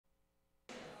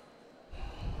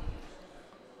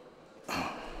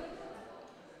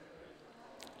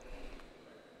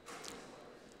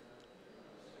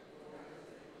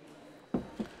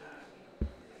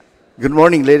Good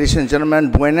morning, ladies and gentlemen.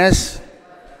 Buenas.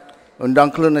 Undang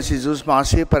ko na si Jesus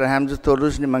Masi para hamdo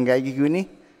todos ni manggay gini.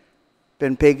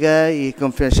 Penpega I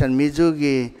confession mizu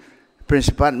gi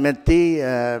principal meti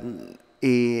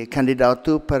I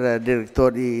candidato para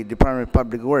director I Department of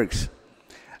Public Works.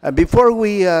 Before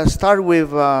we start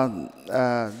with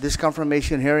this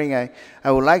confirmation hearing, I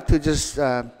would like to just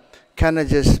kind of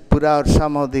just put out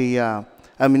some of the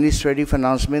administrative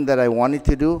announcement that I wanted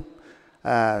to do.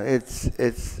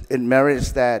 It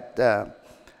merits that,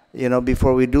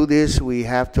 before we do this, we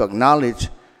have to acknowledge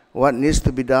what needs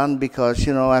to be done because,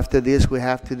 after this, we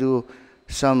have to do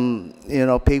some,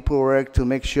 paperwork to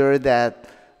make sure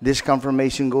that this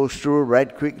confirmation goes through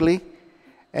right quickly.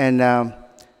 And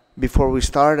before we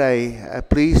start,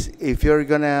 please, if you're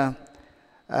going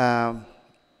to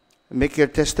make your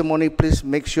testimony, please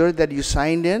make sure that you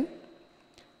signed in.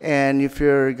 And if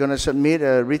you're going to submit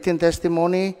a written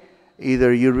testimony,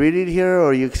 either you read it here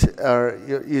or you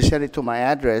send it to my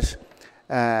address,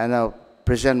 and I'll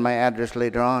present my address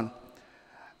later on.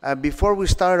 Before we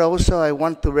start also, I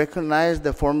want to recognize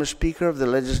the former Speaker of the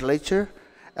Legislature,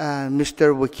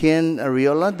 Mr. Joaquin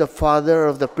Arriola, the father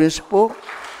of the principal.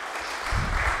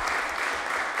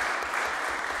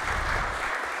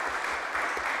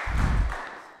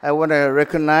 I want to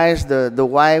recognize the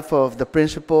wife of the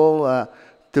principal,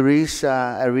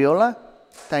 Teresa Arriola.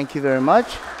 Thank you very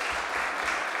much.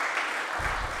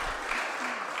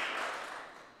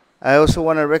 I also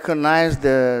want to recognize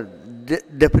the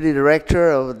Deputy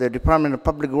Director of the Department of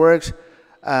Public Works,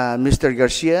 Mr.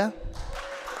 Garcia.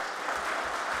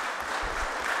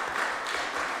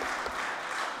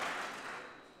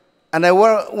 And I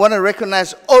want to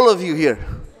recognize all of you here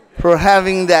for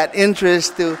having that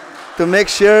interest to make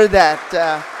sure that,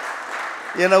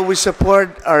 we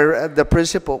support the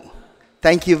principal.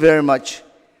 Thank you very much.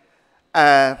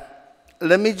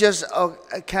 Let me just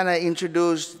kind of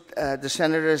introduce the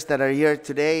senators that are here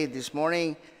today, this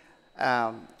morning.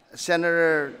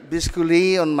 Senator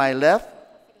Bisculi on my left,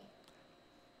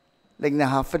 like na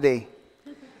half a day.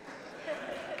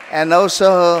 And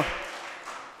also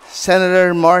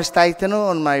Senator Morris Taitano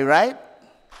on my right.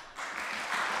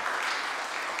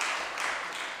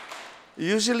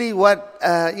 Usually what,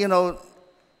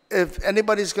 if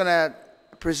anybody's going to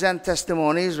present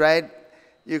testimonies, right,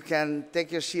 you can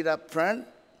take your seat up front.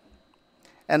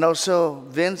 And also,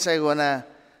 Vince, I want to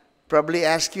probably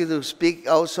ask you to speak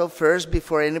also first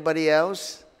before anybody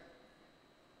else.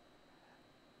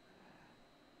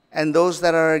 And those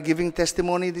that are giving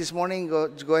testimony this morning,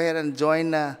 go ahead and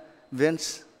join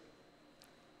Vince.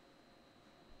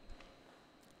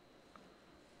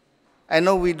 I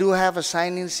know we do have a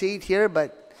sign-in seat here,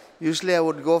 but usually I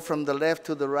would go from the left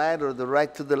to the right or the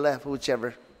right to the left,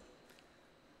 whichever.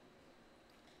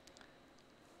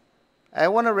 I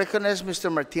want to recognize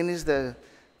Mr. Martinez, the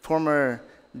former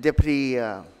deputy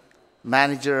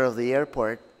manager of the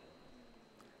airport.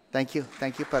 Thank you.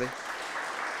 Thank you, pare.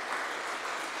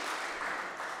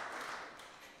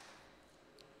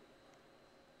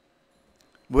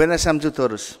 Buenas a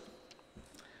todos.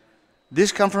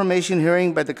 This confirmation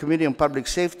hearing by the Committee on Public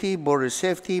Safety, Border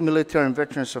Safety, Military and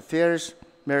Veterans Affairs,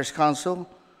 Mayor's Council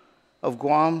of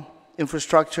Guam,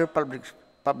 Infrastructure, Public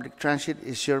Transit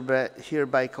is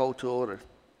hereby called to order.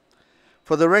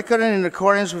 For the record and in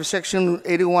accordance with Section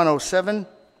 8107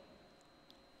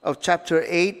 of Chapter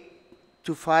 8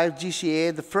 to 5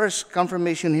 GCA, the first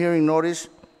confirmation hearing notice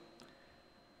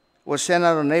was sent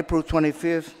out on April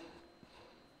 25th,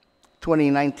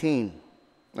 2019,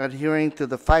 adhering to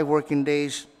the 5 working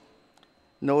days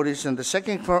notice, and the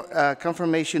second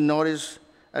confirmation notice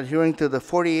adhering to the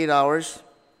 48 hours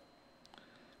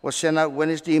was sent out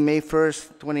Wednesday, May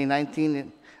 1st,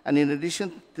 2019. And in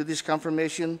addition to this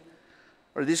confirmation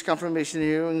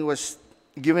hearing was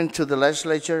given to the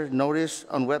legislature notice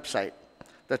on website.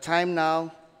 The time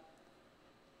now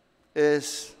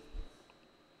is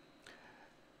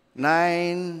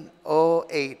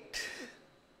 9:08.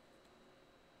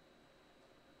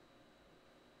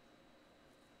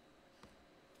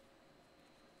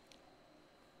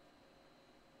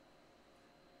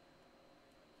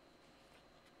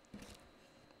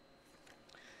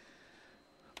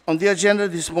 On the agenda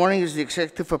this morning is the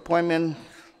executive appointment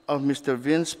of Mr.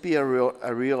 Vince P.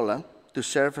 Arriola to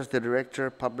serve as the Director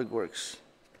of Public Works.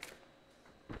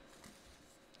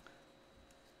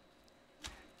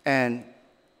 And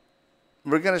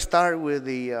we're going to start with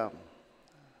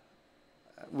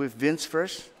with Vince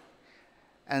first,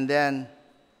 and then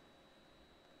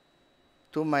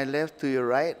to my left, to your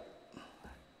right,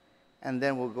 and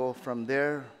then we'll go from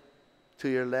there to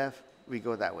your left. We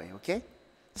go that way, okay?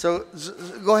 So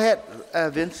go ahead,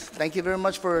 Vince. Thank you very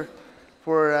much for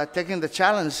for taking the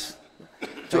challenge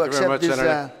to accept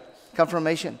this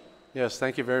confirmation. Yes,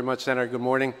 thank you very much, Senator. Good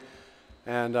morning.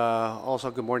 And also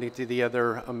good morning to the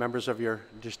other members of your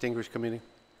distinguished committee.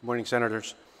 Good morning,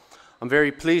 Senators. I'm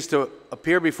very pleased to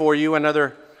appear before you and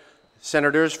other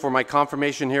Senators for my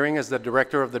confirmation hearing as the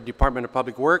Director of the Department of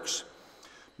Public Works.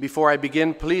 Before I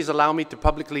begin, please allow me to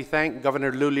publicly thank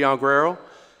Governor Lou Leon Guerrero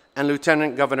and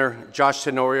Lieutenant Governor Josh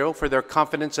Tenorio for their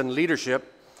confidence and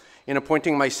leadership in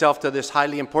appointing myself to this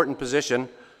highly important position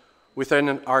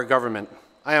within our government.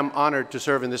 I am honored to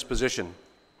serve in this position.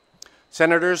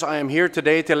 Senators, I am here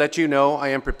today to let you know I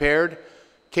am prepared,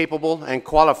 capable, and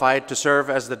qualified to serve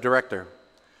as the Director.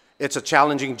 It's a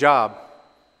challenging job.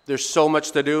 There's so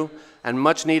much to do and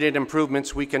much needed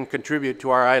improvements we can contribute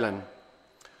to our island.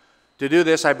 To do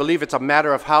this, I believe it's a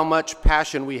matter of how much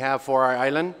passion we have for our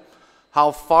island,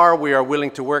 how far we are willing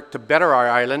to work to better our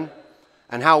island,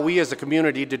 and how we as a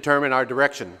community determine our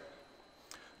direction.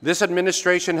 This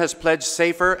administration has pledged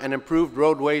safer and improved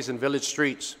roadways and village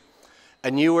streets, a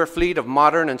newer fleet of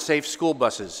modern and safe school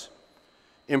buses,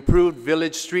 improved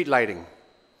village street lighting,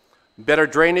 better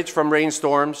drainage from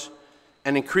rainstorms,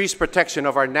 and increased protection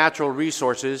of our natural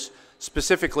resources,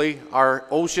 specifically our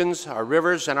oceans, our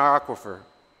rivers, and our aquifer.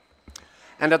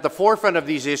 And at the forefront of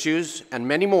these issues, and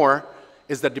many more,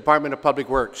 is the Department of Public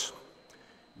Works.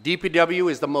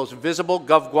 DPW is the most visible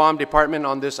GovGuam department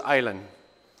on this island.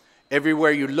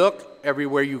 Everywhere you look,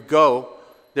 everywhere you go,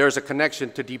 there is a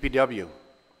connection to DPW.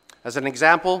 As an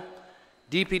example,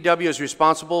 DPW is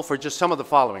responsible for just some of the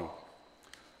following: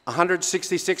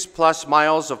 166 plus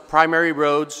miles of primary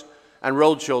roads and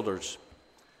road shoulders,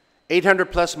 800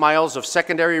 plus miles of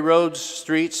secondary roads,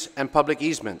 streets, and public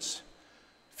easements,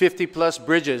 50 plus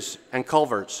bridges and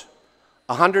culverts,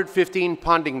 115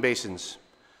 ponding basins,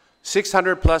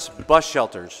 600 plus bus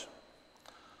shelters,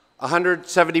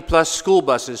 170 plus school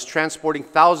buses transporting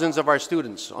thousands of our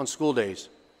students on school days,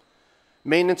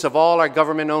 maintenance of all our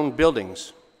government-owned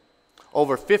buildings,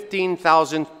 over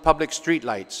 15,000 public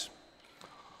streetlights,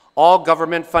 all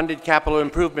government-funded capital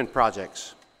improvement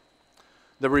projects,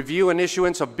 the review and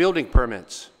issuance of building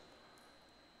permits,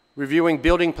 reviewing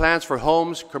building plans for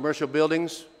homes, commercial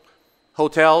buildings,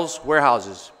 hotels,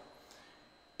 warehouses,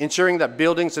 ensuring that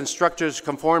buildings and structures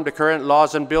conform to current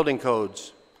laws and building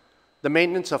codes, the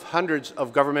maintenance of hundreds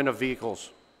of government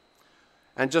vehicles,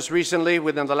 and just recently,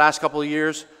 within the last couple of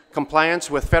years,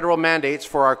 compliance with federal mandates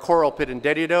for our coral pit in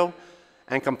Pedo,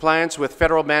 and compliance with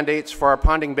federal mandates for our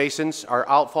ponding basins, our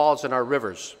outfalls, and our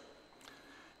rivers.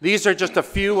 These are just a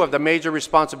few of the major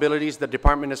responsibilities the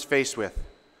department is faced with.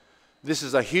 This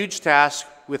is a huge task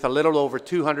with a little over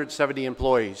 270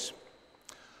 employees.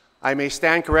 I may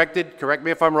stand corrected, correct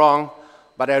me if I'm wrong,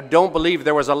 but I don't believe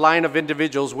there was a line of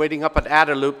individuals waiting up at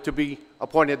Adelup to be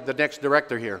appointed the next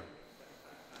director here.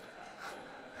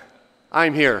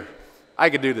 I'm here. I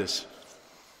could do this.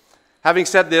 Having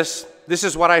said this, this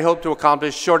is what I hope to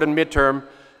accomplish short and midterm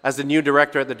as the new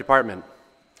director at the department.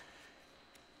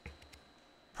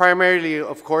 Primarily,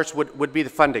 of course, would be the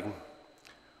funding.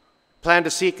 Plan to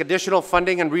seek additional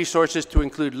funding and resources to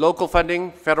include local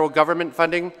funding, federal government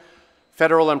funding,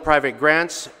 federal and private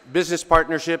grants, business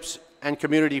partnerships, and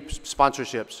community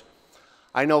sponsorships.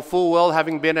 I know full well,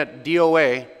 having been at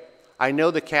DOA, I know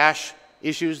the cash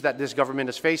issues that this government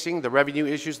is facing, the revenue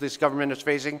issues this government is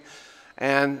facing,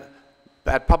 and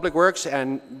at Public Works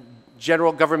and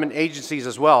general government agencies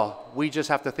as well. We just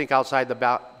have to think outside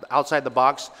the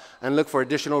box and look for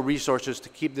additional resources to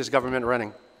keep this government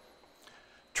running.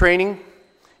 Training.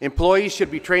 Employees should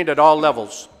be trained at all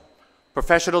levels: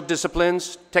 professional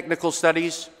disciplines, technical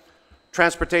studies,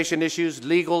 transportation issues,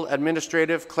 legal,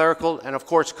 administrative, clerical, and of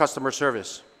course, customer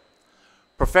service.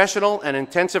 Professional and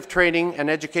intensive training and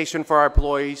education for our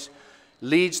employees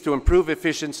leads to improved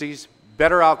efficiencies,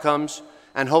 better outcomes,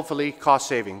 and hopefully cost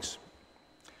savings.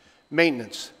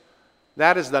 Maintenance.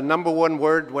 That is the #1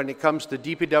 word when it comes to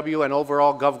DPW and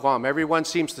overall GovGuam. Everyone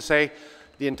seems to say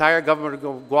the entire government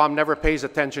of Guam never pays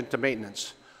attention to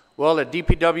maintenance. Well, at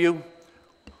DPW,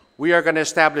 we are going to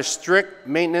establish strict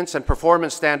maintenance and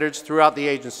performance standards throughout the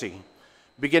agency,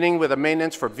 beginning with the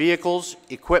maintenance for vehicles,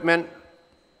 equipment,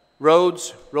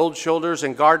 roads, road shoulders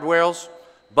and guardrails,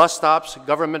 bus stops,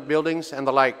 government buildings, and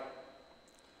the like.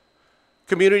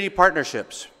 Community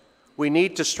partnerships. We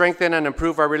need to strengthen and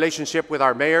improve our relationship with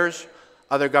our mayors,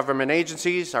 other government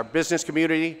agencies, our business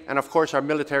community, and of course our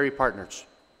military partners.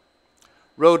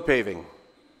 Road paving.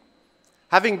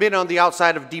 Having been on the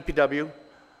outside of DPW,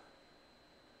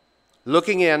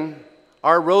 looking in,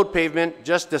 our road pavement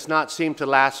just does not seem to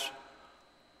last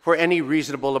for any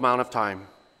reasonable amount of time.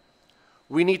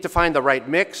 We need to find the right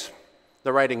mix,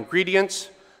 the right ingredients,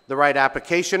 the right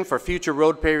application for future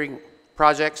road paving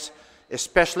projects,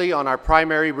 especially on our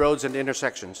primary roads and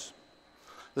intersections.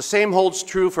 The same holds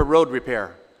true for road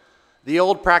repair. The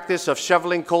old practice of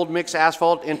shoveling cold mix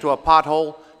asphalt into a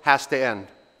pothole has to end.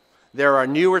 There are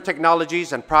newer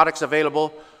technologies and products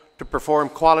available to perform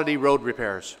quality road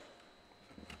repairs.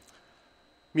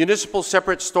 Municipal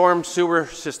Separate Storm Sewer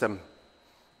System,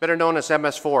 better known as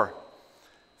MS4.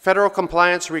 Federal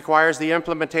compliance requires the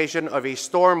implementation of a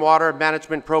stormwater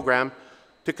management program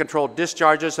to control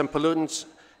discharges and pollutants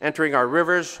entering our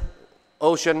rivers,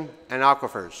 ocean, and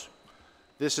aquifers.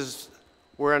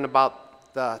 We're in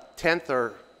about the 10th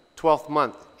or 12th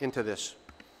month into this.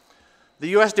 The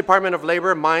U.S. Department of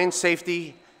Labor Mine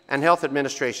Safety and Health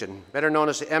Administration, better known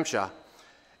as the MSHA,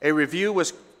 a review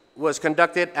was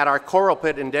conducted at our coral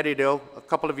pit in Dedido a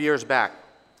couple of years back.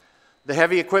 The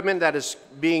heavy equipment that is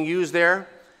being used there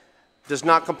does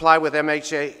not comply with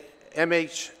MSHA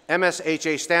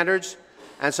standards,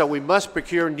 and so we must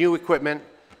procure new equipment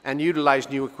and utilize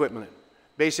new equipment.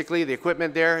 Basically, the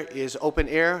equipment there is open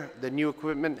air. The new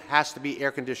equipment has to be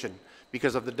air conditioned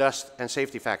because of the dust and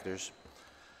safety factors.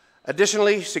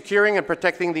 Additionally, securing and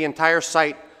protecting the entire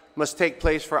site must take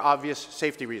place for obvious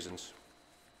safety reasons.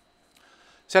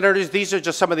 Senators, these are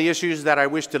just some of the issues that I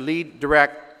wish to lead,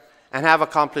 direct, and have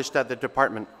accomplished at the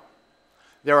department.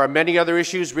 There are many other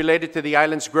issues related to the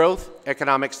island's growth,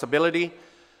 economic stability,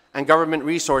 and government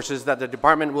resources that the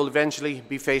department will eventually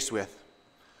be faced with.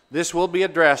 This will be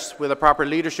addressed with a proper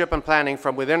leadership and planning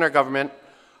from within our government,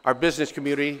 our business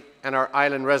community, and our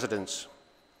island residents.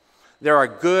 There are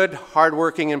good,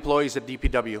 hardworking employees at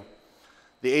DPW.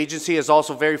 The agency is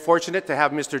also very fortunate to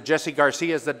have Mr. Jesse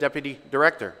Garcia as the Deputy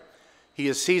Director. He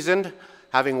is seasoned,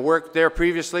 having worked there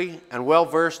previously, and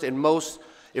well-versed in most,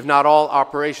 if not all,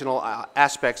 operational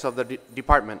aspects of the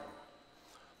department.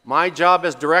 My job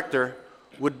as Director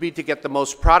would be to get the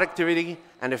most productivity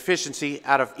and efficiency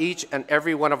out of each and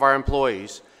every one of our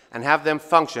employees and have them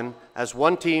function as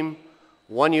one team,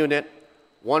 one unit,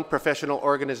 one professional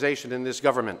organization in this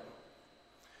government.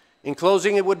 In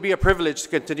closing, it would be a privilege to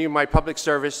continue my public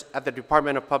service at the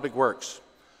Department of Public Works.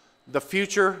 The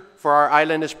future for our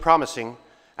island is promising,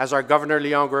 as our Governor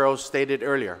Leon Guerrero stated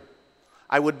earlier.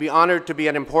 I would be honored to be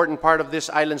an important part of this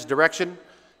island's direction,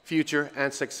 future,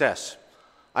 and success.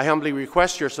 I humbly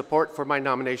request your support for my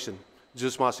nomination.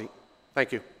 Jesus Masi.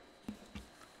 Thank you.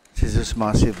 Jesus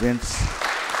Masi, Vince.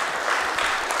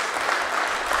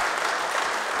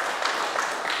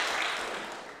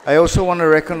 I also want to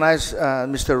recognize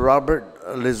Mr. Robert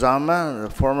Lizama, the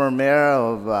former mayor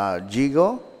of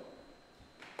Jigo.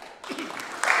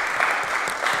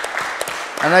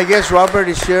 And I guess Robert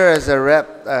is here as a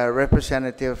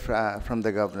representative from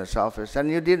the governor's office.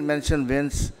 And you did mention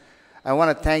Vince. I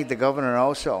want to thank the governor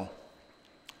also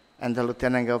and the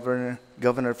lieutenant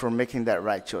governor for making that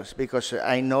right choice, because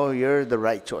I know you're the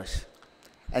right choice.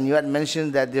 And you had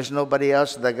mentioned that there's nobody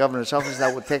else in the governor's office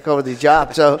that would take over the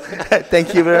job. So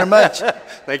thank you very much.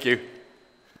 Thank you.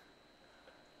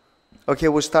 Okay,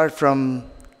 we'll start from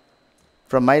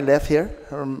my left here.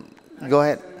 Go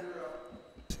ahead.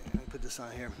 I'll put this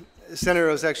on here. Senator,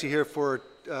 I was actually here for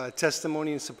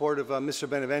testimony in support of Mr.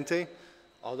 Benavente,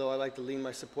 although I like to lean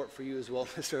my support for you as well,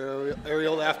 Mr.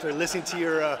 Ariel, after listening to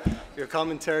your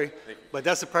commentary. But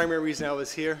that's the primary reason I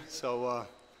was here. So,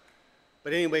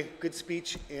 but anyway, good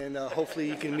speech, and hopefully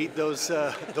you can meet those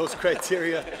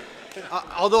criteria.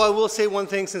 Although I will say one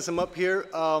thing since I'm up here,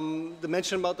 the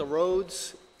mention about the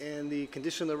roads and the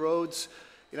condition of the roads.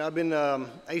 You know,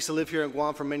 I used to live here in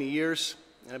Guam for many years,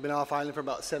 and I've been off island for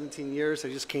about 17 years. I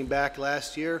just came back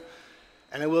last year.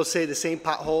 And I will say the same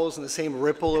potholes and the same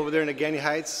ripple over there in Agani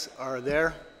Heights are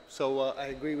there. So I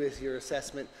agree with your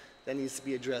assessment. That needs to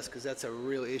be addressed because that's a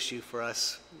real issue for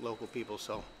us local people.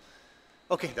 So,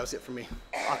 okay, that was it for me.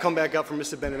 I'll come back up for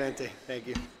Mr. Benavente. Thank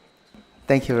you.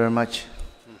 Thank you very much.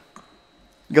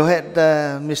 Go ahead,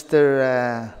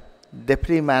 Mr.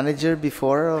 Deputy Manager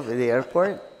before of the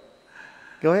airport.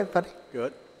 Go ahead, buddy.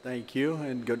 Good. Thank you,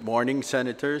 and good morning,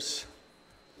 Senators.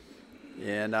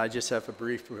 And I just have a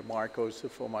brief remark also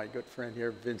for my good friend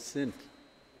here, Vincent.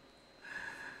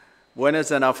 Buenas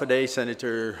and Afade,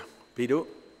 Senator Pedo,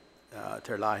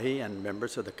 Terlaje, and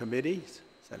members of the committee,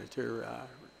 Senator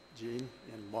Jean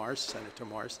and Mars, Senator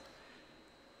Mars.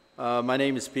 My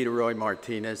name is Peter Roy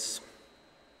Martinez.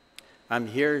 I'm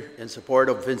here in support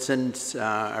of Vincent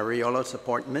Ariola's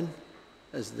appointment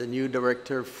as the new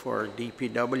director for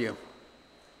DPW.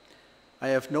 I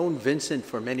have known Vincent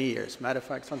for many years, matter of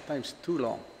fact, sometimes too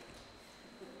long,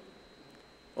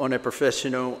 on a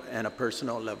professional and a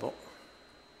personal level.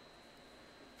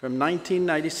 From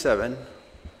 1997,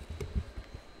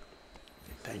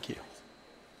 thank you.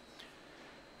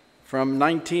 From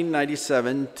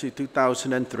 1997 to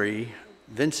 2003,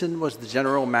 Vincent was the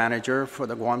general manager for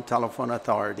the Guam Telephone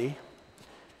Authority,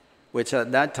 which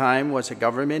at that time was a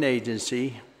government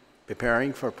agency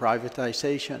preparing for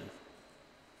privatization.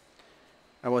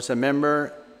 I was a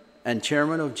member and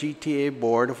chairman of GTA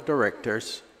Board of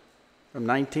Directors from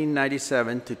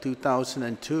 1997 to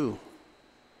 2002.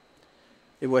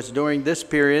 It was during this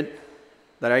period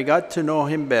that I got to know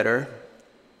him better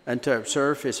and to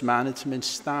observe his management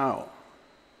style.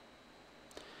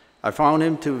 I found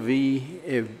him to be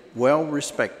a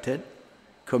well-respected,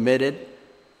 committed,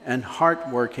 and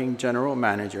hardworking general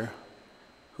manager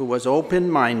who was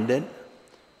open-minded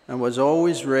and was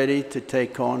always ready to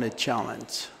take on a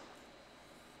challenge.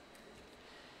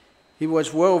 He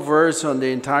was well-versed on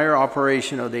the entire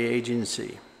operation of the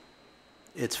agency,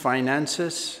 its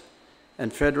finances,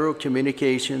 and Federal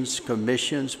Communications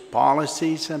Commission's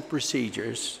policies and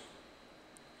procedures.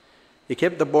 He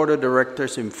kept the board of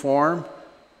directors informed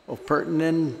of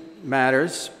pertinent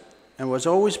matters and was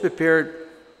always prepared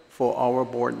for our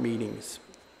board meetings.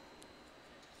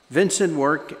 Vincent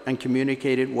worked and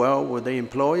communicated well with the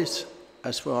employees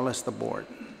as well as the board.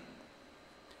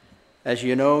 As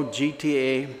you know,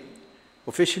 GTA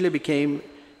officially became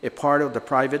a part of the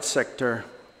private sector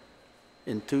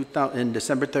in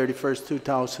December 31st,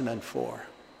 2004.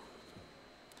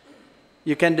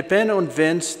 You can depend on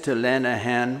Vince to lend a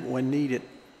hand when needed.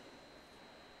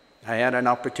 I had an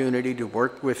opportunity to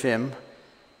work with him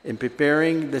in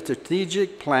preparing the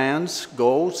strategic plans,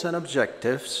 goals, and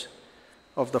objectives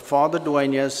of the Father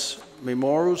Dueñas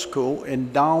Memorial School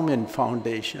Endowment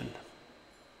Foundation.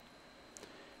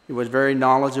 He was very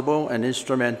knowledgeable and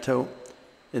instrumental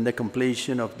in the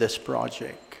completion of this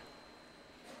project.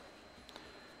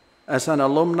 As an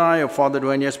alumni of Father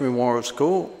Dueñas Memorial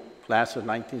School, class of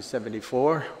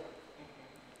 1974,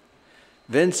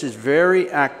 Vince is very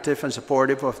active and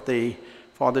supportive of the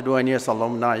Father Dueñas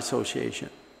Alumni Association.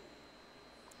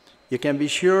 You can be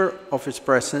sure of his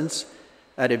presence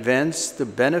at events to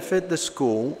benefit the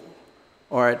school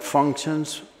or at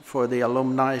functions for the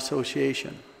Alumni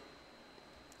Association.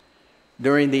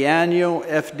 During the annual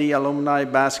FD Alumni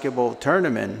Basketball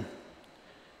Tournament,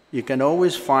 you can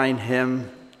always find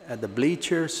him at the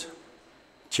bleachers,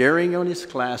 cheering on his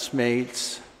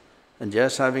classmates, and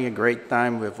just having a great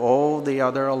time with all the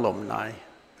other alumni,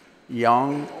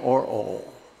 young or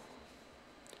old.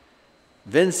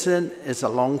 Vincent is a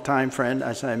longtime friend,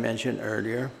 as I mentioned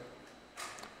earlier.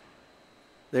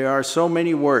 There are so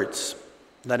many words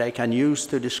that I can use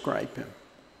to describe him.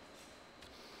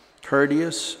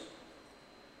 Courteous,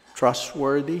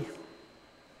 trustworthy,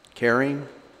 caring,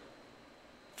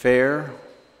 fair,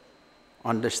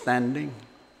 understanding,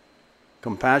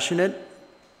 compassionate,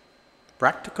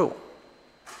 practical,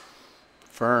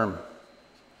 firm,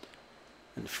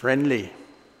 and friendly,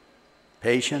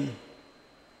 patient,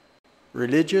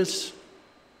 religious,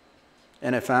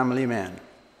 and a family man.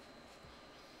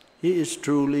 He is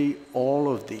truly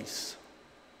all of these.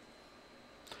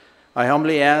 I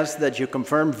humbly ask that you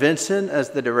confirm Vincent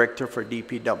as the director for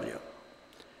DPW.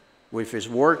 With his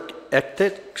work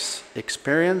ethics,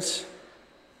 experience,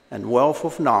 and wealth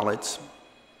of knowledge,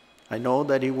 I know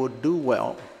that he would do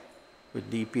well with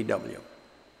DPW.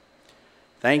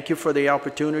 Thank you for the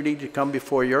opportunity to come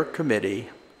before your committee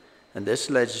and this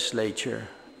legislature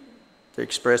to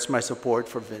express my support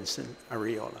for Vincent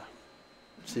Arreola.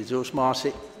 Si Zeus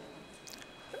Masi.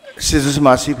 Si Zeus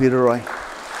Masi, Peter Roy.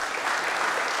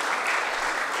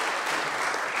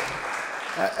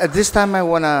 At this time, I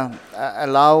want to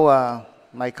allow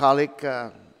my colleague,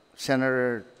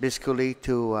 Senator Biscoli,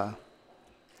 to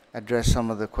address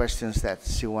some of the questions that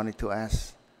she wanted to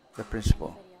ask the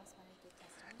principal.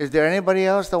 Is there anybody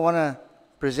else that want to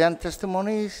present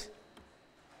testimonies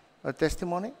or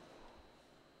testimony?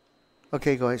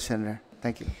 Okay, go ahead, Senator.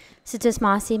 Thank you. Situs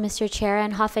Masi, Mr. Chair,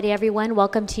 and Hafidi, everyone.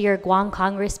 Welcome to your Guam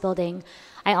Congress building.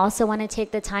 I also want to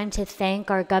take the time to thank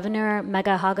our Governor,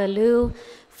 Megahagalu,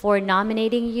 for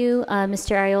nominating you.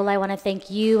 Mr. Arreola, I want to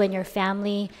thank you and your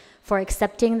family for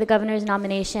accepting the governor's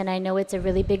nomination. I know it's a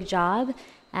really big job,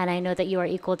 and I know that you are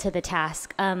equal to the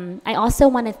task. I also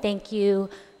want to thank you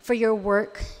for your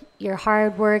work, your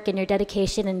hard work, and your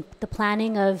dedication in the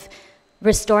planning of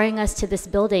restoring us to this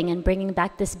building and bringing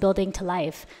back this building to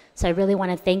life. So I really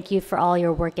want to thank you for all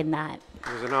your work in that.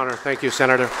 It was an honor. Thank you,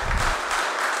 Senator.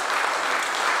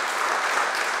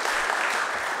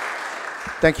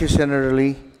 Thank you, Senator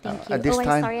Lee. Thank you. At this I'm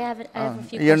time, sorry, I have a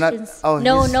few you're questions. not,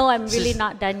 No, I'm really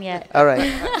not done yet. All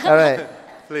right, all right.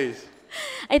 Please.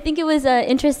 I think it was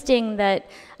interesting that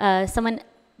someone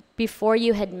before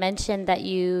you had mentioned that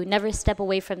you never step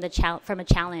away from from a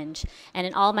challenge. And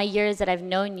in all my years that I've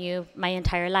known you, my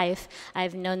entire life,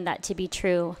 I've known that to be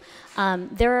true.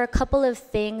 There are a couple of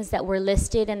things that were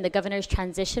listed in the governor's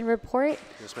transition report.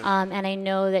 Yes, ma'am. And I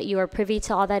know that you are privy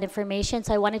to all that information.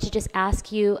 So I wanted to just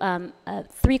ask you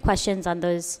 3 questions on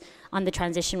the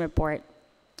transition report.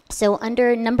 So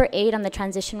under number 8 on the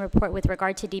transition report with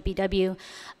regard to DPW,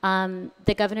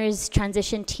 the governor's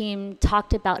transition team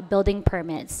talked about building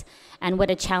permits and what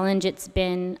a challenge it's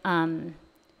been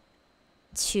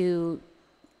to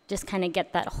just kind of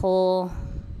get that whole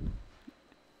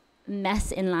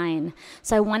mess in line.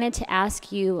 So I wanted to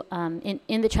ask you,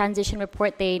 in the transition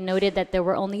report, they noted that there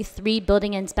were only 3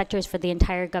 building inspectors for the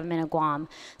entire government of Guam.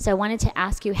 So I wanted to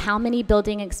ask you, how many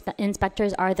building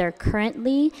inspectors are there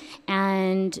currently,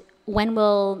 and when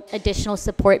will additional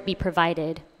support be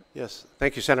provided? Yes,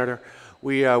 thank you, Senator.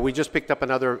 We just picked up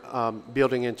another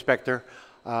building inspector.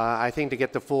 I think to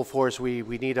get the full force,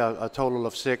 we need a total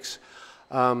of 6.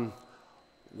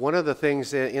 One of the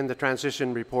things in the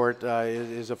transition report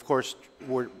is of course,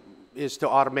 is to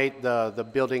automate the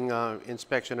building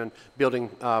inspection and building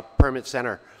permit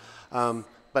center.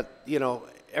 But, you know,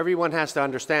 everyone has to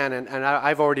understand, and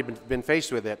I've already been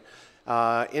faced with it,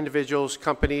 individuals,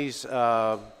 companies,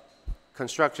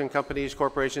 construction companies,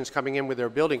 corporations coming in with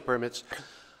their building permits.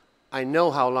 I know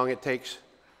how long it takes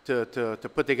to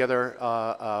put together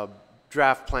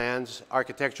draft plans,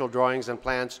 architectural drawings and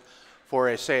plans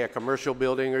for, say, a commercial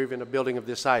building or even a building of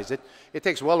this size. It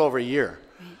takes well over a year.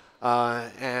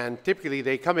 And typically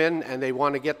they come in and they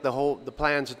want to get the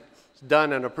plans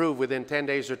done and approved within 10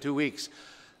 days or 2 weeks.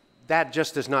 That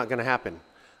just is not going to happen.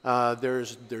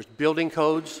 There's building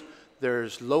codes,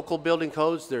 there's local building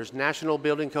codes, there's national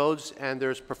building codes, and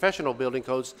there's professional building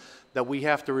codes that we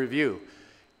have to review.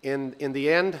 In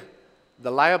the end,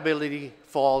 the liability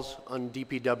falls on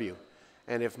DPW.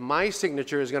 And if my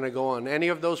signature is going to go on any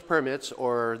of those permits,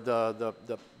 or the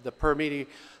permittee,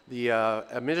 the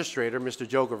administrator, Mr.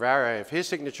 Joe Guevara, if his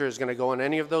signature is going to go on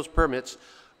any of those permits,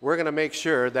 we're going to make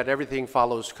sure that everything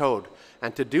follows code.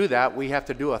 And to do that, we have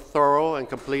to do a thorough and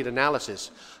complete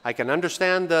analysis. I can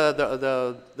understand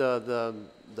the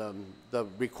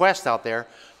request out there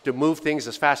to move things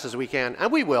as fast as we can,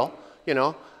 and we will, you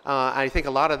know. I think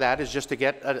a lot of that is just to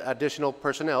get additional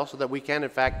personnel so that we can, in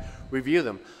fact, review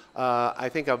them. I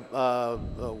think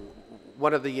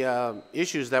one of the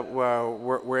issues that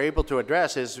we're able to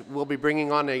address is we'll be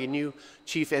bringing on a new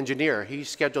chief engineer. He's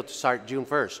scheduled to start June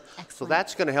 1st. Excellent. So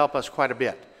that's going to help us quite a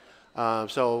bit.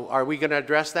 So are we going to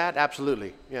address that?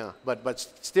 Absolutely, yeah. But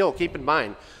still, keep in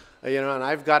mind, you know, and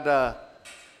I've got a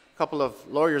couple of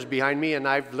lawyers behind me, and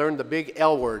I've learned the big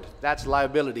L word. That's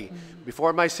liability. Mm-hmm.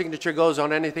 Before my signature goes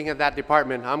on anything in that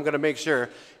department, I'm going to make sure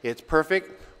it's perfect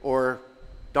or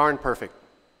darn perfect.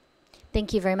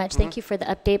 Thank you very much. Thank you for the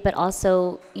update, but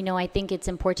also, you know, I think it's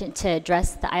important to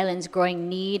address the island's growing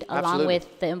need along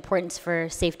with the importance for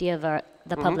safety of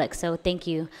the public. So thank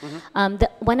you. The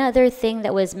one other thing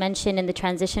that was mentioned in the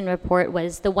transition report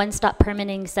was the one-stop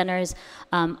permitting center's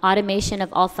automation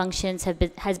of all functions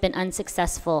has been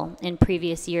unsuccessful in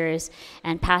previous years,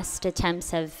 and past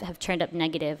attempts have turned up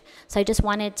negative. So I just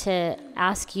wanted to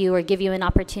ask you or give you an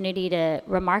opportunity to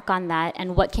remark on that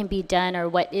and what can be done or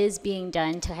what is being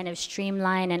done to kind of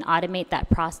streamline and automate that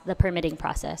the permitting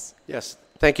process. Yes,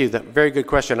 thank you. Very good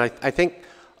question. I think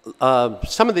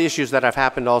some of the issues that have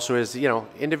happened also is, you know,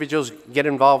 individuals get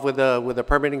involved with the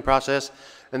permitting process,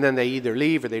 and then they either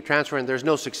leave or they transfer, and there's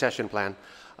no succession plan.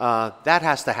 That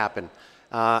has to happen.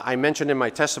 I mentioned in my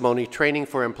testimony training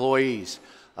for employees.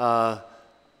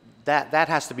 That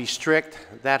has to be strict.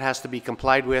 That has to be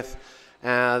complied with,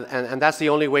 and that's the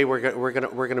only way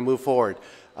we're gonna move forward.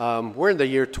 We're in the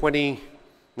year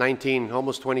 2019,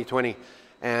 almost 2020,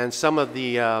 and some of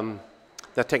the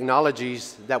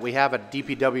technologies that we have at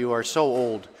DPW are so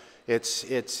old. It's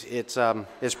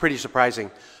pretty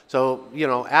surprising. So, you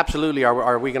know, absolutely,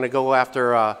 are we going to go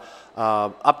after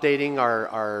updating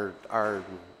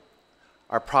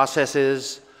our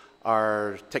processes,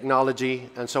 our technology,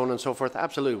 and so on and so forth?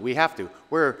 Absolutely, we have to.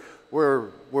 We're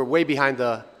way behind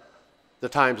the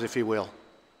times, if you will.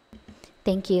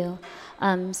 Thank you.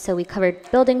 So we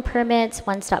covered building permits,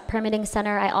 one-stop permitting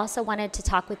center. I also wanted to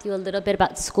talk with you a little bit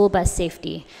about school bus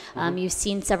safety. You've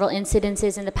seen several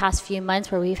incidences in the past few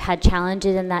months where we've had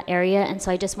challenges in that area, and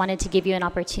so I just wanted to give you an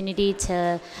opportunity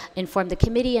to inform the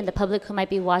committee and the public who might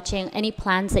be watching any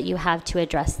plans that you have to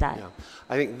address that. Yeah.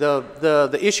 I think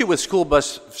the issue with school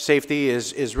bus safety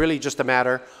is really just a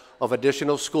matter of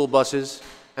additional school buses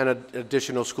and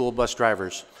additional school bus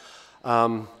drivers.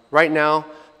 Right now,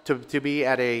 to be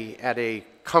at a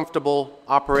comfortable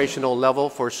operational level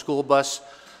for school bus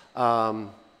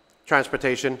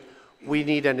transportation, we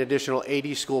need an additional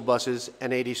 80 school buses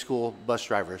and 80 school bus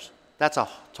drivers. That's a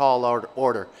tall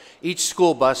order. Each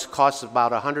school bus costs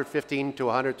about $115,000 to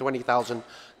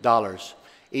 $120,000.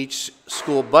 Each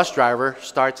school bus driver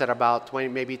starts at about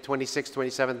maybe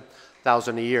 $26,000,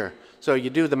 $27,000 a year. So you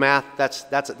do the math,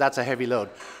 that's a heavy load.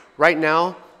 Right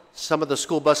now, some of the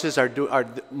school buses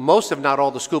most if not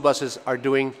all the school buses are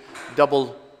doing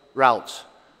double routes.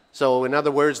 So in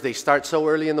other words, they start so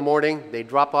early in the morning, they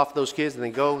drop off those kids and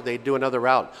they do another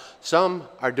route. Some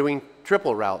are doing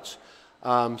triple routes.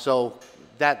 So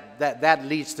that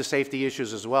leads to safety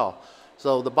issues as well.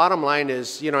 So the bottom line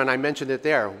is, and I mentioned it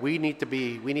there, we need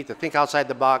to think outside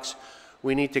the box.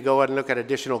 We need to go out and look at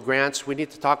additional grants. We need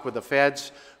to talk with the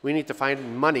feds. We need to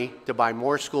find money to buy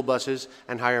more school buses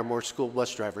and hire more school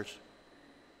bus drivers.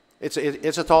 It's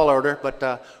a tall order, but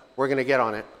we're going to get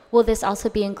on it. Will this also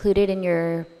be included in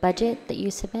your budget that you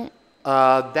submit?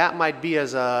 That might be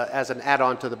as an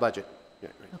add-on to the budget. Yeah,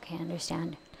 right. Okay, I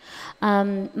understand.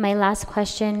 My last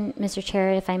question, Mr.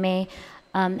 Chair, if I may.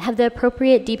 Have the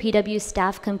appropriate DPW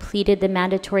staff completed the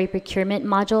mandatory procurement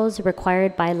modules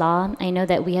required by law? I know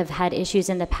that we have had issues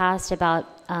in the past about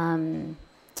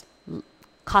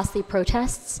costly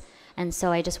protests, and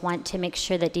so I just want to make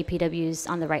sure that DPW is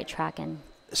on the right track. And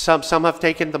some have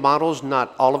taken the models,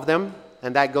 not all of them,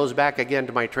 and that goes back again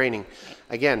to my training.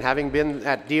 Again, having been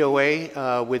at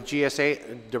DOA with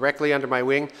GSA directly under my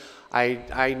wing,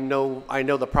 I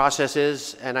know the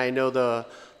processes and I know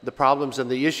the problems and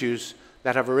the issues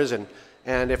that have arisen.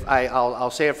 And I'll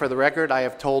say it for the record, I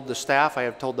have told the staff, I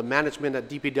have told the management at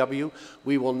DPW,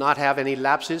 we will not have any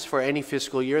lapses for any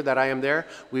fiscal year that I am there.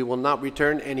 We will not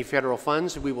return any federal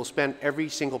funds. We will spend every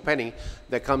single penny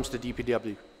that comes to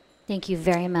DPW. Thank you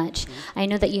very much. I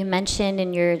know that you mentioned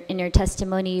in your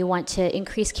testimony you want to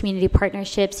increase community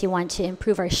partnerships, you want to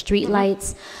improve our street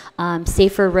lights,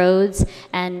 safer roads,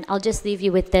 and I'll just leave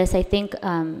you with this. I think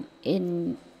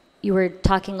you were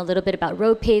talking a little bit about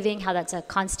road paving, how that's a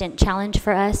constant challenge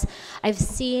for us. I've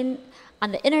seen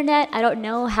on the internet, I don't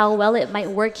know how well it might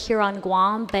work here on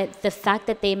Guam, but the fact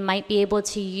that they might be able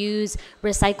to use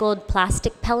recycled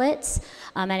plastic pellets,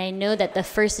 and I know that the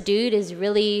first dude is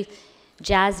really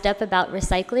jazzed up about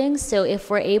recycling, so if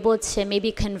we're able to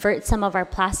maybe convert some of our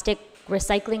plastic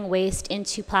recycling waste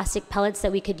into plastic pellets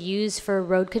that we could use for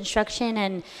road construction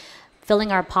and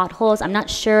filling our potholes. I'm not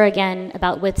sure, again,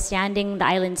 about withstanding the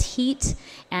island's heat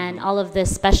and all of the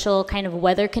special kind of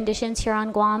weather conditions here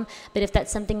on Guam, but if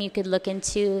that's something you could look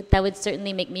into, that would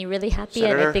certainly make me really happy.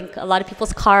 Senator? And I think a lot of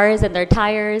people's cars and their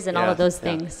tires and all of those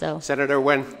things. So, Senator,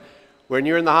 when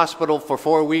you're in the hospital for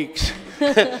 4 weeks,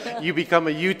 you become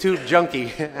a YouTube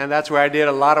junkie, and that's where I did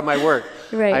a lot of my work.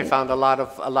 Right. I found a lot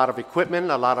of equipment,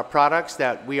 a lot of products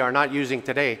that we are not using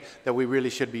today that we really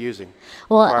should be using.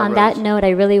 Well, on that note,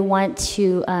 I really want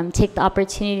to take the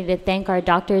opportunity to thank our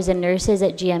doctors and nurses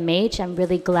at GMH. I'm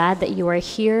really glad that you are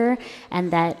here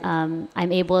and that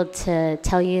I'm able to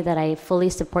tell you that I fully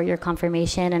support your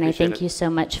confirmation, and I thank you so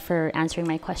much for answering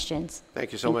my questions.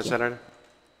 Thank you so much, Senator.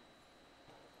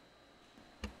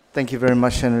 Thank you very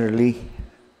much, Senator Lee.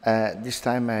 This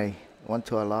time I want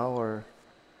to allow our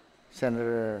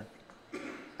Senator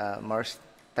Mars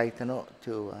Taitano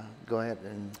to go ahead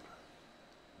and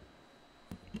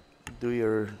do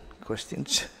your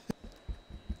questions.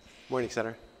 Morning,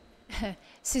 Senator.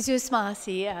 Suzus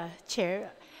Mahasi, Chair,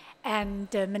 and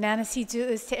Manana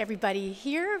Sizus to everybody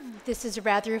here. This is a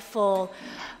rather full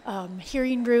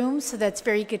hearing room, so that's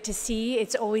very good to see.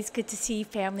 It's always good to see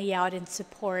family out in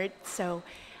support, so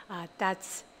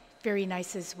that's very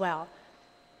nice as well.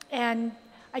 And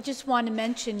I just want to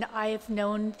mention, I have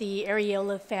known the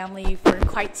Ariola family for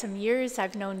quite some years.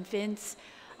 I've known Vince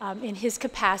in his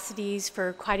capacities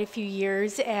for quite a few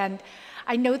years, and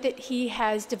I know that he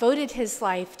has devoted his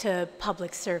life to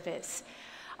public service,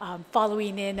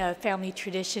 following in a family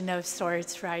tradition of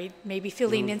sorts, right? Maybe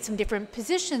filling in some different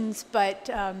positions, but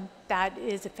that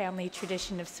is a family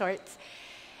tradition of sorts.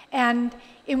 And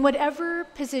in whatever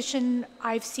position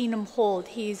I've seen him hold,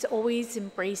 he's always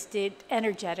embraced it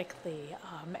energetically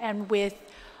and with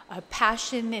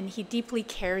passion, and he deeply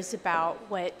cares about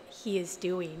what he is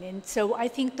doing. And so I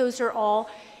think those are all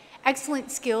excellent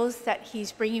skills that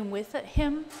he's bringing with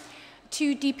him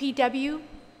to DPW.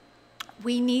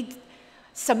 We need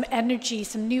some energy,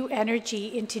 some new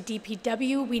energy into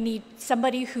DPW. We need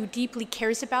somebody who deeply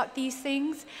cares about these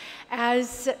things.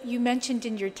 As you mentioned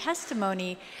in your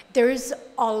testimony, there's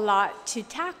a lot to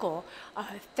tackle.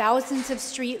 Thousands of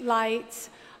street lights,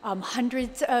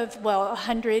 hundreds of, well,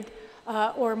 100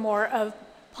 or more of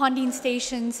ponding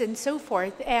stations and so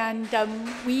forth. And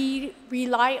we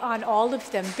rely on all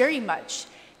of them very much.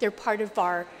 They're part of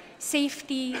our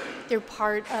safety, they're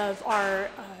part of our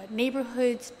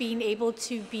neighborhoods being able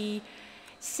to be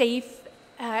safe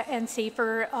and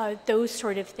safer, those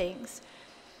sort of things.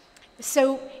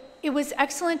 So it was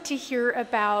excellent to hear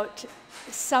about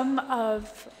some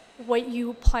of what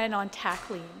you plan on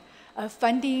tackling.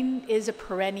 Funding is a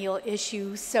perennial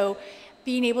issue, so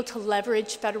being able to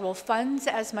leverage federal funds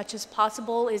as much as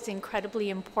possible is incredibly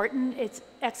important. It's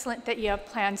excellent that you have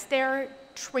plans there.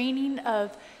 Training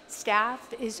of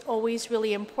staff is always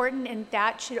really important, and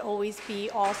that should always be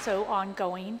also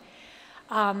ongoing.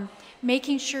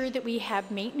 Making sure that we have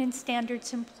maintenance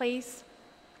standards in place.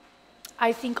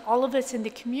 I think all of us in the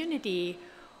community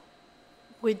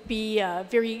would be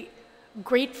very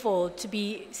grateful to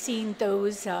be seeing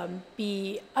those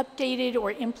be updated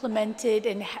or implemented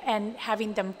and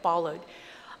having them followed.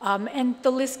 And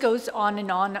the list goes on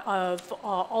and on of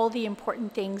all the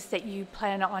important things that you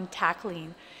plan on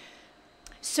tackling.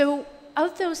 So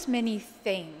of those many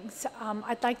things,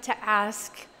 I'd like to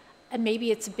ask, and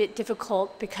maybe it's a bit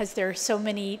difficult because there are so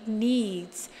many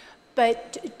needs,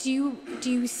 but do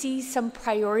you see some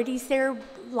priorities there?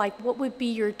 Like, what would be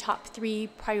your top 3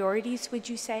 priorities, would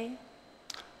you say?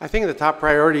 I think the top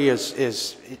priority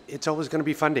is it's always going to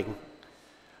be funding.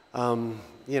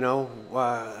 You know,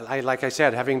 like I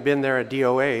said, having been there at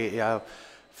DOA,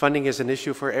 funding is an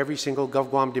issue for every single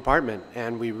GovGuam department,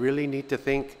 and we really need to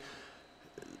think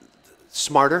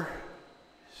smarter,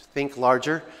 think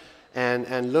larger,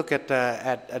 and look at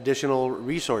additional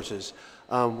resources.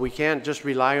 We can't just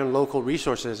rely on local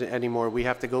resources anymore. We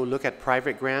have to go look at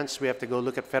private grants. We have to go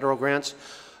look at federal grants.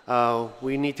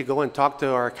 We need to go and talk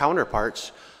to our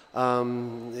counterparts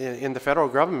in the federal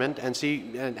government and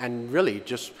see and really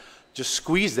just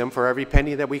squeeze them for every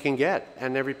penny that we can get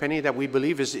and every penny that we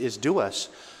believe is due us.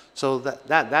 So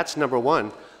that's number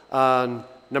one.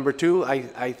 Number two,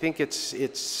 I think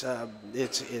it's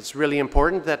really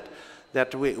important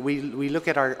that we look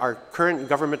at our current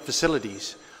government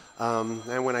facilities.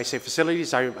 And when I say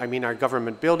facilities, I mean our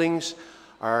government buildings,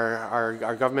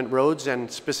 our government roads,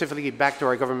 and specifically back to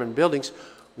our government buildings.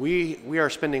 We are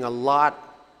spending a lot,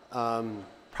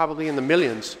 probably in the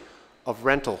millions, of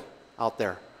rental out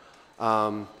there.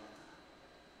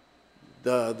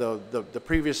 The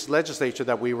previous legislature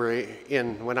that we were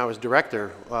in when I was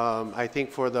director, I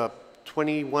think for the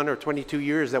 21 or 22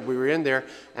 years that we were in there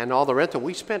and all the rental,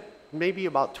 we spent maybe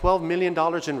about $12 million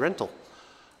in rental.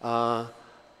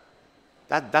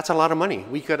 That's a lot of money.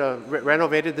 We could have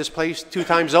renovated this place 2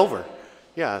 times over.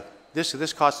 Yeah,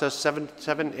 this cost us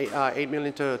 $8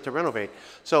 million to renovate.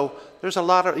 So there's a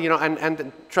lot of, you know,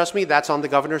 and trust me, that's on the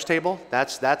governor's table.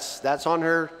 That's on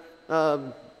her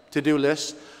to-do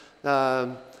list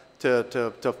to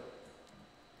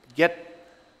get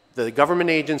the government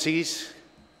agencies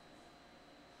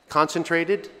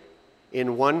concentrated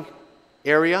in one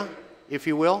area, if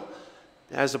you will,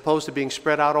 as opposed to being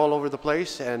spread out all over the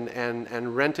place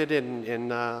and rented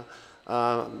in a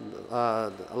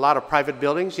lot of private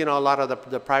buildings. You know, a lot of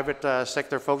the private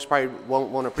sector folks probably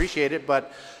won't appreciate it,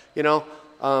 but, you know,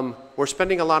 we're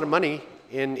spending a lot of money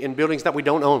in buildings that we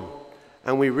don't own,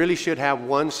 and we really should have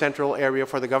one central area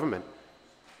for the government.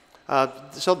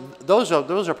 So those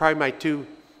are probably my 2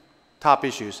 top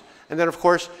issues. And then, of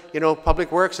course, you know,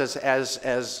 public works as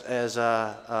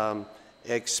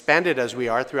expanded as we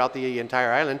are throughout the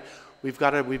entire island, we've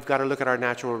got to look at our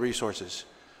natural resources.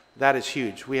 That is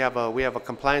huge. We have a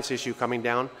compliance issue coming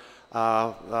down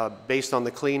based on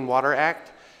the Clean Water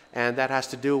Act, and that has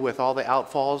to do with all the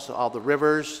outfalls, all the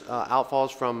rivers,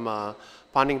 outfalls from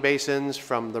ponding basins,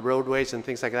 from the roadways and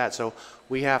things like that. So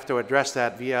we have to address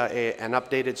that via an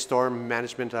updated storm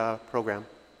management program,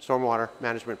 stormwater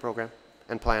management program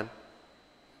and plan.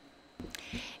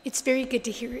 It's very good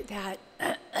to hear that,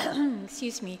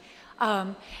 excuse me,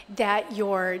 that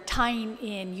you're tying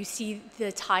in, you see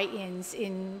the tie-ins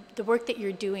in the work that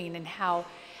you're doing and how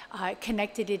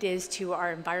connected it is to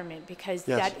our environment, because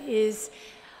yes, that is,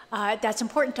 that's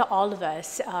important to all of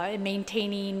us. In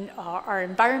maintaining our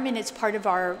environment, it's part of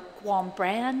our Guam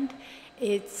brand.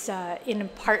 It's an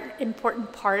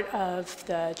important part of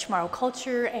the Chamorro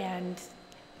culture and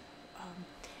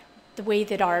the way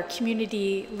that our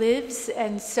community lives.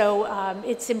 And so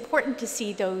it's important to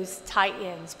see those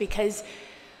tie-ins because,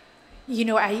 you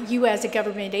know, you as a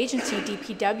government agency,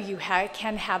 DPW,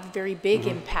 can have a very big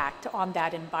impact on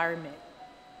that environment.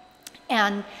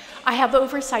 And I have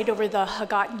oversight over the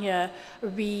Hagatnya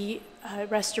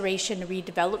Restoration and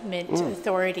Redevelopment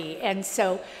Authority. And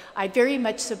so I very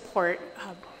much support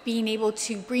being able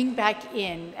to bring back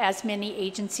in as many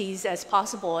agencies as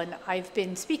possible. And I've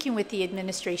been speaking with the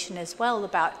administration as well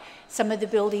about some of the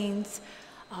buildings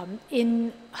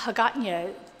in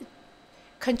Hagatnya,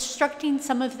 constructing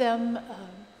some of them,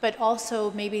 but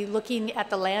also maybe looking at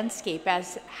the landscape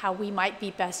as how we might be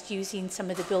best using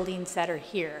some of the buildings that are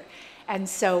here. And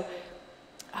so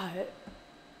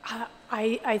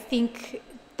I think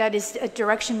that is a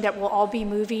direction that we'll all be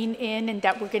moving in, and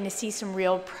that we're going to see some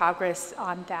real progress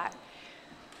on that.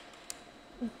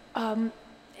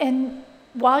 And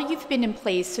while you've been in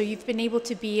place, so you've been able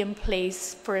to be in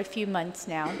place for a few months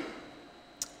now,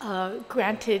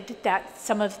 granted that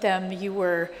some of them you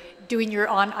were doing your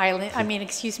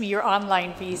your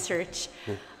online research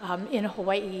in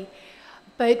Hawaii.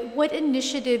 But what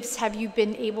initiatives have you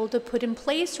been able to put in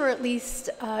place, or at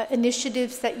least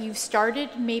initiatives that you've started,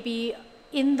 maybe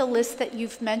in the list that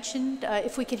you've mentioned?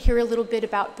 If we could hear a little bit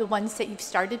about the ones that you've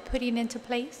started putting into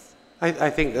place? I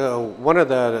think one of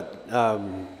the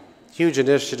huge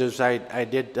initiatives I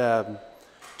did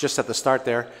just at the start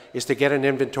there is to get an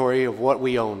inventory of what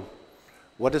we own.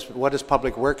 What does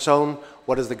Public Works own?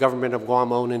 What does the government of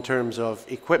Guam own in terms of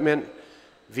equipment,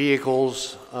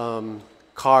 vehicles,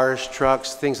 cars,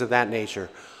 trucks, things of that nature?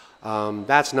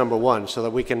 That's number one, so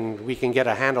that we can get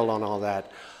a handle on all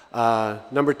that.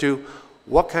 Number two,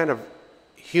 what kind of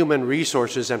human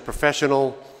resources and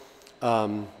professional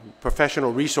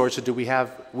resources do we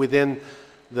have within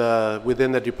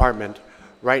the department?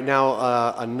 Right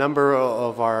now, a number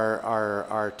of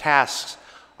our tasks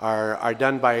are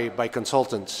done by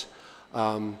consultants.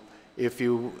 If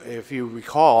you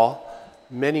recall,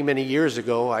 many years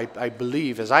ago, I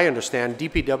believe, as I understand,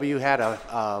 DPW had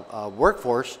a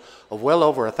workforce of well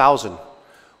over 1,000.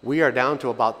 We are down to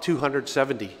about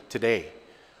 270 today.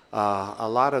 A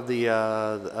lot of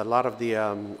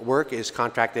the work is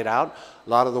contracted out. A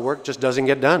lot of the work just doesn't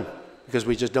get done because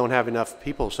we just don't have enough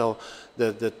people. So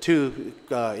the two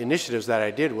initiatives that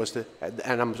I did was to,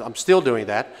 and I'm still doing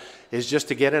that, is just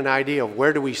to get an idea of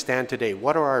where do we stand today.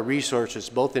 What are our resources,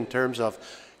 both in terms of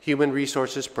human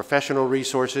resources, professional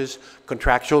resources,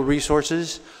 contractual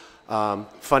resources,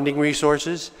 funding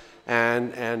resources,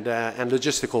 and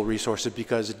logistical resources,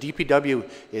 because DPW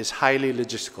is highly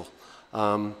logistical.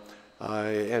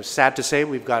 It's sad to say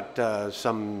we've got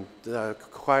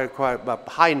quite a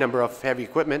high number of heavy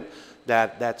equipment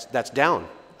that's down.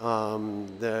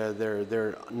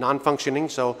 They're non-functioning.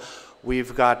 So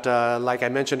we've got, like I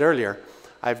mentioned earlier,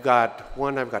 I've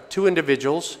got two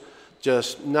individuals,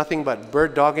 just nothing but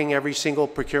bird dogging every single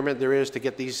procurement there is to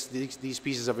get these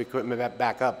pieces of equipment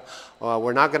back up.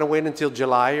 We're not going to wait until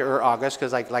July or August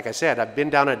because, like I said, I've been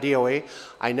down at DOA.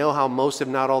 I know how most, if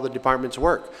not all, the departments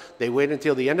work. They wait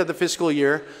until the end of the fiscal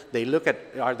year. They look at,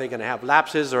 are they going to have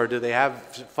lapses or do they have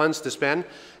funds to spend?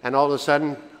 And all of a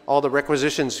sudden, all the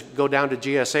requisitions go down to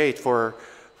GSA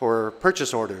for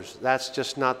purchase orders. That's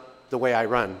just not the way I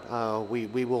run. We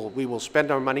will spend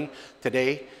our money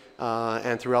today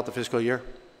and throughout the fiscal year.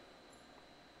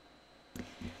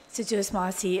 So,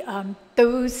 Masi,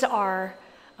 those are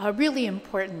really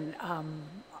important.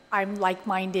 I'm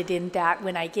like-minded in that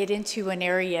when I get into an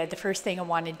area, the first thing I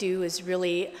want to do is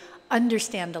really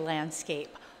understand the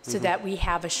landscape so that we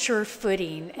have a sure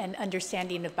footing and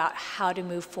understanding about how to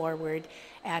move forward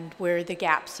and where the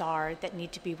gaps are that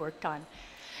need to be worked on.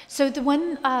 So the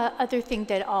one other thing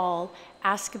that I'll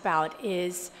ask about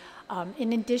is,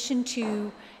 in addition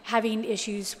to having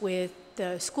issues with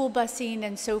the school busing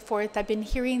and so forth, I've been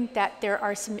hearing that there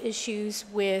are some issues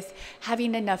with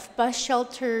having enough bus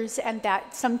shelters, and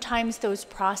that sometimes those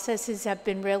processes have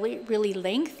been really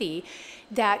lengthy,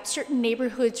 that certain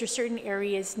neighborhoods or certain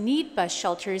areas need bus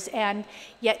shelters, and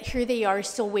yet here they are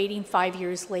still waiting 5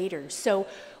 years later. So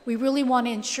we really want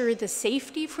to ensure the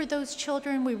safety for those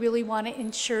children. We really want to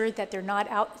ensure that they're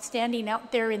not standing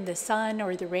out there in the sun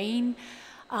or the rain.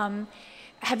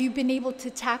 Have you been able to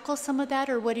tackle some of that,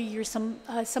 or what are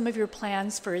some of your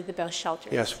plans for the bus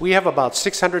shelters? Yes, we have about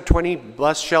 620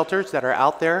 bus shelters that are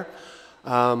out there.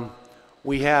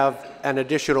 We have an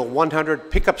additional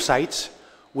 100 pickup sites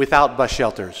without bus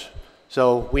shelters.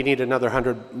 So we need another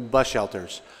 100 bus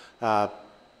shelters,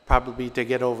 probably to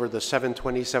get over the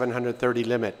 720, 730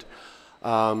 limit.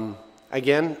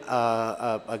 Again,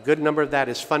 a good number of that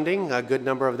is funding. A good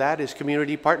number of that is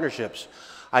community partnerships.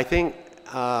 I think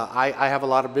I have a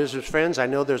lot of business friends. I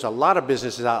know there's a lot of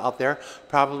businesses out there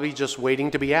probably just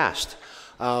waiting to be asked.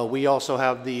 We also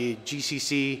have the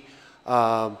GCC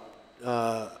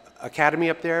Academy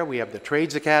up there. We have the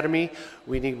Trades Academy.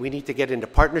 We need to get into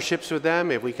partnerships with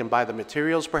them, if we can buy the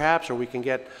materials perhaps, or we can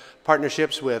get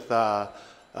partnerships with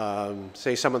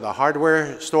say some of the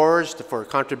hardware stores for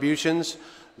contributions.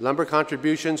 lumber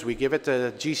contributions. We give it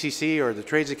to GCC or the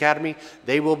Trades Academy.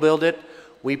 They will build it.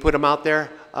 We put them out there.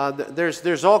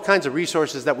 There's all kinds of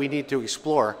resources that we need to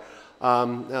explore.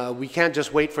 We can't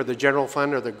just wait for the general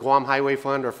fund or the Guam Highway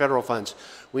Fund or federal funds.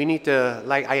 We need to,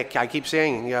 like I keep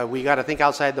saying, we got to think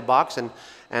outside the box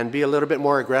and be a little bit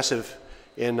more aggressive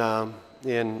in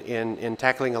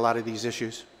tackling a lot of these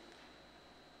issues.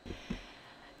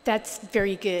 That's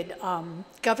very good.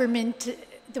 Government,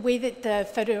 the way that the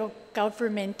federal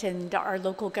government and our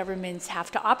local governments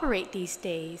have to operate these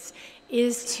days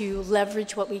is to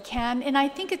leverage what we can. And I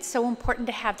think it's so important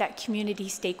to have that community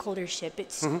stakeholdership.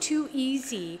 It's too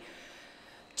easy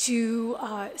to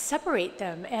separate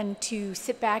them and to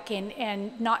sit back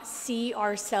and not see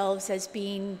ourselves as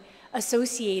being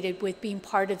associated with being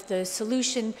part of the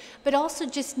solution, but also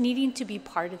just needing to be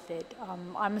part of it.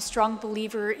 I'm a strong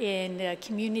believer in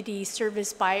community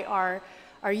service by our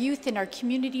youth and our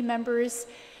community members,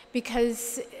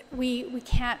 because we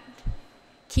can't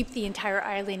keep the entire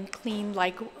island clean.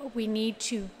 Like, we need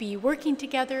to be working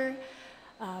together.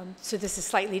 So this is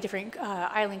slightly different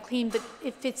island clean, but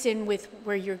it fits in with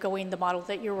where you're going, the model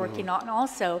that you're working on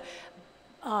also.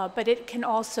 But it can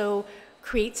also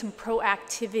create some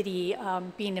proactivity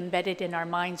being embedded in our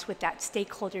minds with that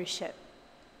stakeholdership.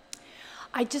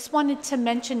 I just wanted to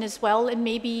mention as well, and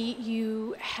maybe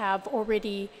you have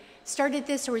already started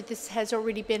this or this has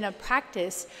already been a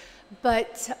practice,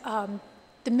 but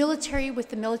the military, with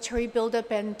the military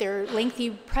buildup and their lengthy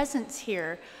presence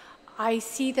here, I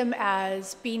see them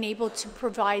as being able to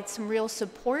provide some real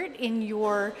support in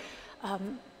your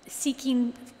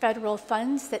seeking federal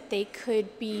funds, that they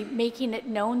could be making it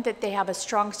known that they have a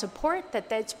strong support, that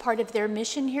that's part of their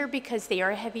mission here because they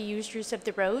are heavy users of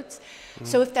the roads.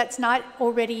 So if that's not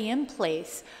already in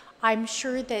place, I'm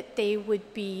sure that they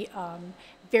would be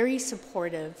very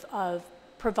supportive of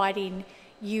providing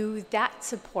you that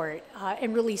support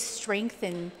and really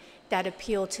strengthen that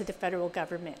appeal to the federal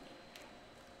government.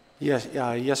 Yes,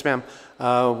 yes, ma'am.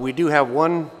 We do have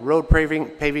one road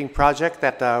paving project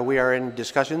that we are in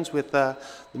discussions with the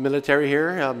military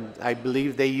here. I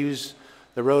believe they use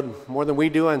the road more than we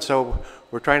do, and so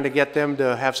we're trying to get them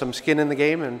to have some skin in the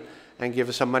game and give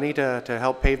us some money to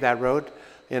help pave that road,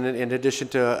 in addition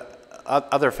to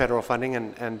other federal funding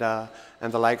and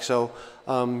the like. So,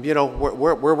 you know,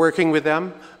 we're working with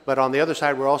them, but on the other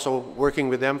side, we're also working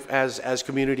with them as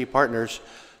community partners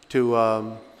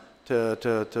to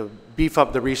beef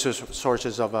up the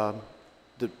resources of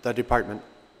the department.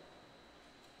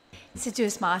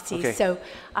 Okay. So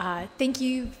thank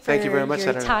you for very much,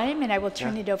 your Senator. time, and I will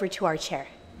turn it over to our chair.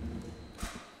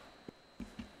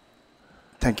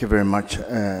 Thank you very much,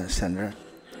 Senator.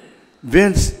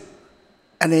 Vince,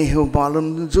 ane ho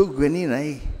balum zu gwini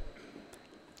nai.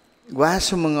 Gua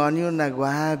sumangonyo na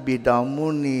gua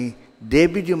bidamu ni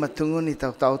David yu matungo ni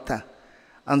tauta.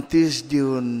 Antis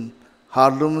diun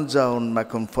Harlem zone ma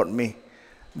comfort me.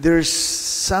 There's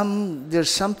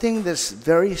something that's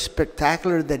very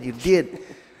spectacular that you did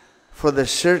for the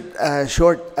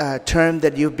short term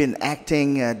that you've been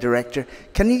acting director.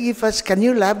 Can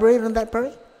you elaborate on that,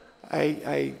 Perry?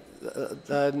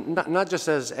 Not just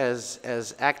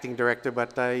as acting director,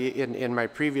 but in my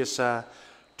previous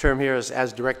term here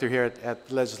as director here at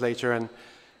the legislature,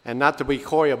 and not to be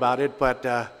coy about it,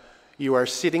 but you are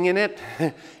sitting in it,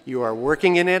 you are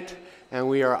working in it, and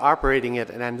we are operating it,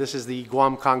 and this is the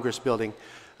Guam Congress building.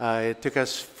 It took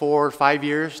us 4 or 5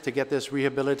 years to get this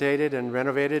rehabilitated and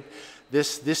renovated.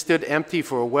 This stood empty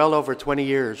for well over 20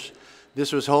 years.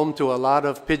 This was home to a lot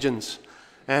of pigeons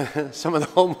and some of the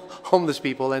homeless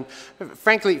people. And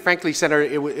frankly, Senator,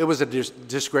 it was a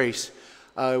disgrace.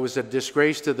 It was a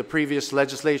disgrace to the previous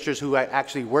legislatures who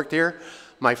actually worked here,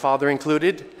 my father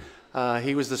included.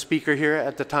 He was the speaker here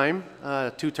at the time,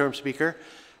 two-term speaker.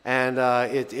 And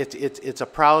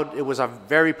it was a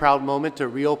very proud moment to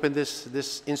reopen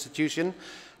this institution,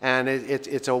 and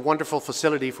it's a wonderful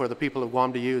facility for the people of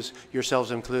Guam to use, yourselves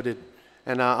included.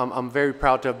 And I'm very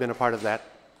proud to have been a part of that.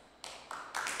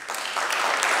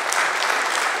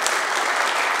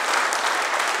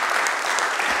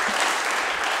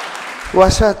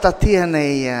 Wasa tatian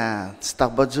ay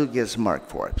stabadzu gets Mark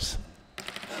Forbes.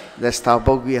 The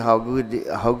stabog how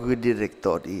good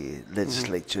director the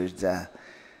legislature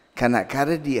kana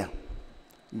kada dia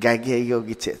gage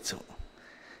yogi chetsu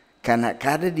kana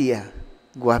kada dia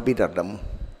gua bidardam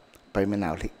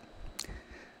paimenauli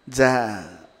za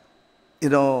you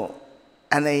know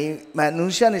anai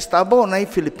manusia ni stabo nai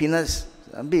Filipinas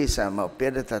bisa mau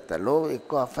peda tatalo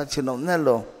iko afacino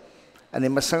nalo ani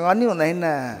masangani nai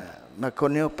na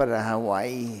makonyo para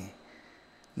Hawaii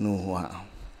nuwa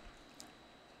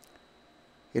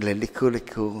ile liku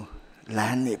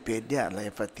Lani pedia la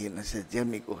fatina sa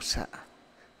jami ko sa.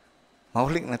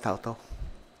 Maulik na tao to.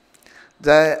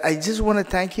 I just want to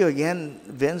thank you again,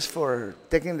 Vince, for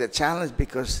taking the challenge,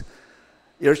 because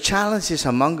your challenge is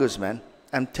among us, man.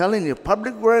 I'm telling you,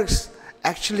 Public Works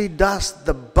actually does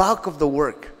the bulk of the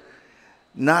work,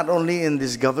 not only in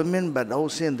this government, but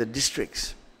also in the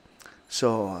districts.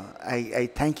 So I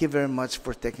thank you very much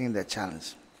for taking that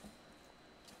challenge.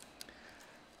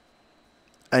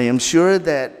 I am sure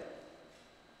that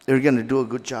you're going to do a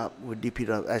good job with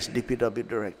DPW, as DPW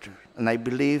director. And I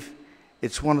believe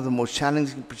it's one of the most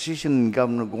challenging positions in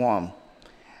Governor Guam,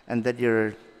 and that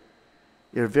you're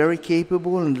very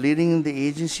capable in leading the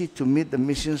agency to meet the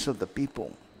missions of the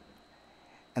people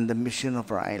and the mission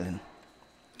of our island.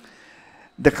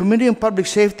 The Committee on Public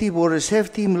Safety, Border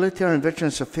Safety, Military and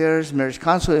Veterans Affairs, Marriage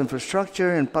Council,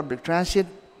 Infrastructure, and Public Transit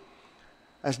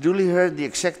has duly heard the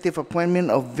executive appointment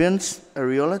of Vince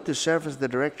Ariola to serve as the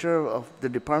Director of the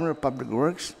Department of Public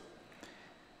Works.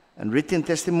 And written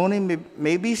testimony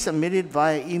may be submitted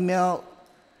via email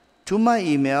to my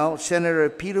email, Senator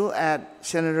Pedo at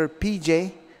Senator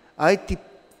PJ,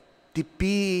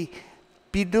 ITP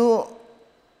Pedo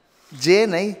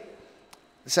J,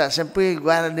 sa siyempre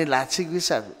guana ni Latsig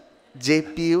sa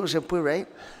JPU, siyempre, right?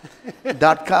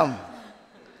 .com.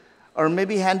 Or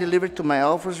maybe hand delivered to my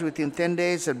office within 10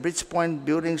 days at Bridgepoint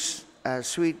Buildings,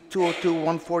 Suite 202,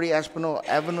 140 Aspinall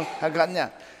Avenue,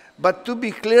 Haganya. But to be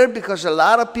clear, because a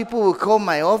lot of people will call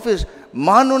my office,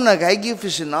 Manu naghaigi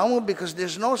fisinamo, because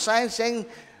there's no sign saying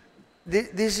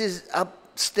this is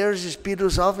upstairs is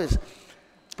Pedo's office.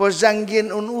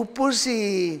 Pozangin unupo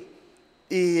si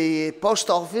post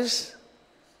office,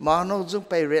 Manu zung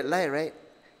pay red light, right?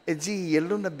 It's a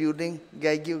yellow na building,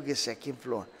 gaigi uge second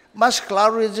floor. Mas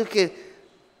claro is que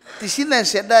tisina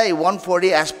seda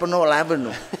 140 Aspinall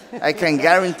Avenue. I can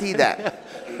guarantee that.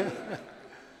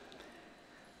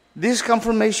 This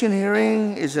confirmation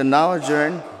hearing is now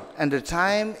adjourned, and the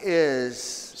time is...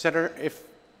 Senator,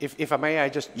 if I may, I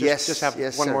just have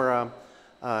yes, one sir. more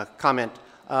comment.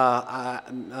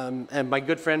 And my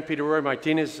good friend Peter Roy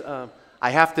Martinez, I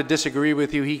have to disagree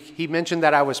with you. He mentioned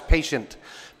that I was patient.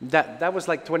 That was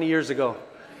like 20 years ago.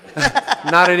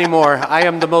 Not anymore. I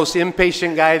am the most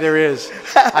impatient guy there is.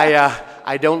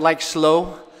 I don't like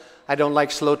slow. I don't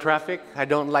like slow traffic. I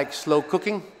don't like slow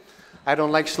cooking. I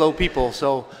don't like slow people.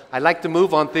 So I like to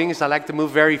move on things. I like to move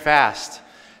very fast.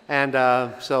 And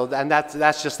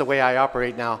that's just the way I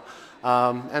operate now.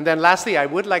 And then lastly, I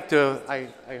would like to,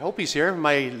 I hope he's here,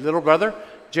 my little brother,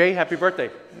 Jay, happy birthday.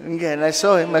 Again, I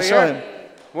saw him.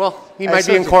 Well, he might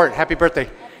be in court. Happy birthday.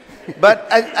 But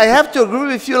I have to agree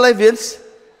with you, like Vince.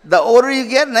 The older you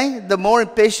get, the more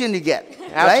impatient you get.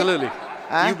 Absolutely.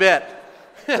 Right? You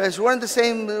bet. Because we're in the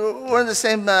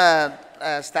same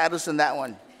status in that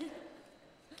one.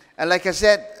 And like I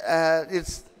said,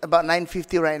 it's about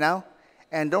 9:50 right now.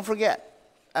 And don't forget,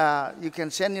 you can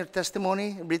send your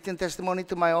testimony, written testimony,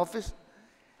 to my office.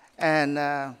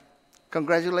 And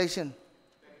congratulations.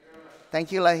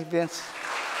 Thank you, Lai Vince.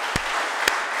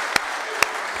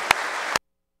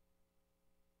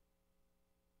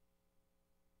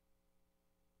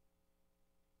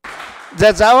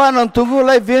 That's how I don't tugo,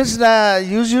 Lai Vince, na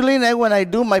usually when I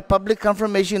do my public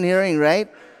confirmation hearing, right?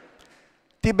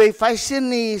 Tibay faisin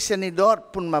ni senador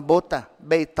pun mabota,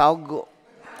 bay taugo.